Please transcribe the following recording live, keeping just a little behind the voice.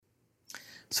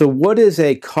So what is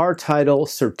a car title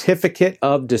certificate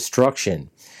of destruction?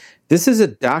 This is a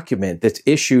document that's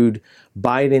issued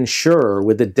by an insurer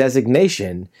with a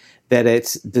designation that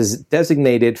it's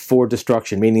designated for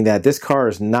destruction, meaning that this car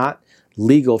is not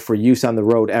legal for use on the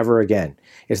road ever again.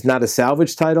 It's not a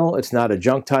salvage title, it's not a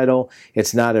junk title,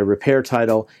 it's not a repair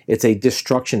title, it's a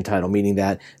destruction title, meaning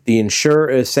that the insurer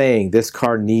is saying this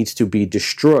car needs to be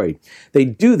destroyed. They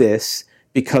do this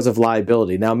because of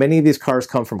liability. Now, many of these cars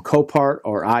come from Copart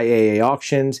or IAA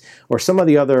auctions or some of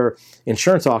the other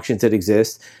insurance auctions that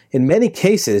exist. In many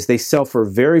cases, they sell for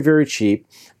very, very cheap.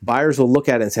 Buyers will look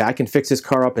at it and say, I can fix this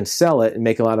car up and sell it and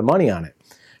make a lot of money on it.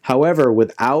 However,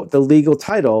 without the legal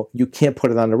title, you can't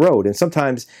put it on the road. And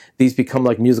sometimes these become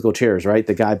like musical chairs, right?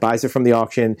 The guy buys it from the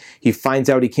auction, he finds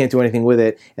out he can't do anything with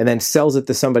it, and then sells it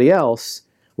to somebody else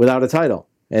without a title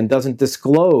and doesn't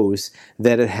disclose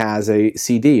that it has a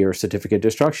CD or certificate of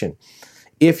destruction.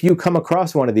 If you come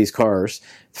across one of these cars,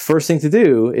 the first thing to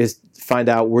do is find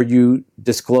out where you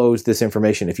disclosed this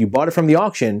information. If you bought it from the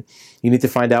auction, you need to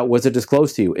find out, was it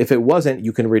disclosed to you? If it wasn't,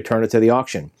 you can return it to the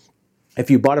auction. If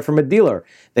you bought it from a dealer,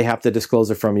 they have to disclose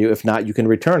it from you. If not, you can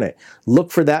return it. Look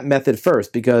for that method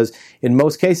first, because in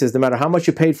most cases, no matter how much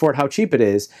you paid for it, how cheap it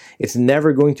is, it's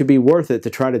never going to be worth it to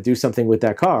try to do something with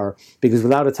that car, because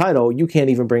without a title, you can't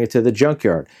even bring it to the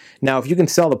junkyard. Now, if you can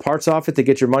sell the parts off it to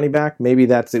get your money back, maybe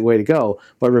that's the way to go.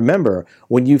 But remember,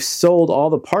 when you've sold all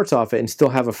the parts off it and still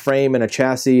have a frame and a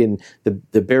chassis and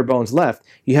the bare bones left,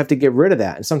 you have to get rid of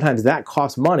that. And sometimes that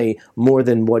costs money more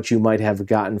than what you might have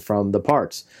gotten from the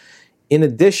parts. In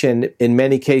addition, in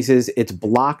many cases, it's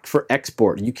blocked for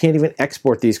export. You can't even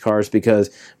export these cars because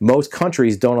most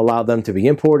countries don't allow them to be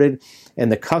imported, and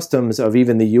the customs of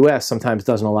even the U.S. sometimes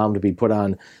doesn't allow them to be put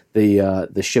on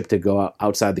the ship to go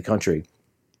outside the country.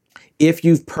 If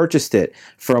you've purchased it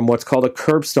from what's called a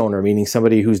curbstoner, meaning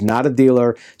somebody who's not a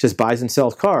dealer, just buys and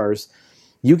sells cars,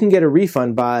 you can get a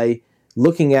refund by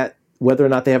looking at whether or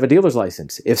not they have a dealer's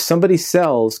license. If somebody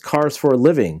sells cars for a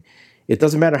living, it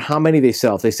doesn't matter how many they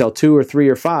sell. If they sell 2 or 3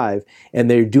 or 5 and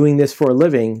they're doing this for a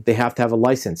living, they have to have a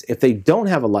license. If they don't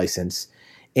have a license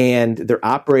and they're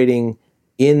operating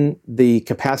in the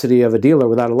capacity of a dealer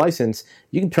without a license,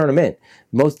 you can turn them in.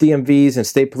 Most DMVs and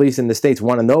state police in the states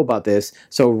want to know about this.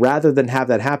 So rather than have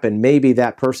that happen, maybe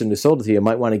that person who sold it to you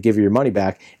might want to give you your money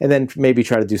back and then maybe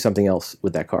try to do something else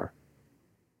with that car.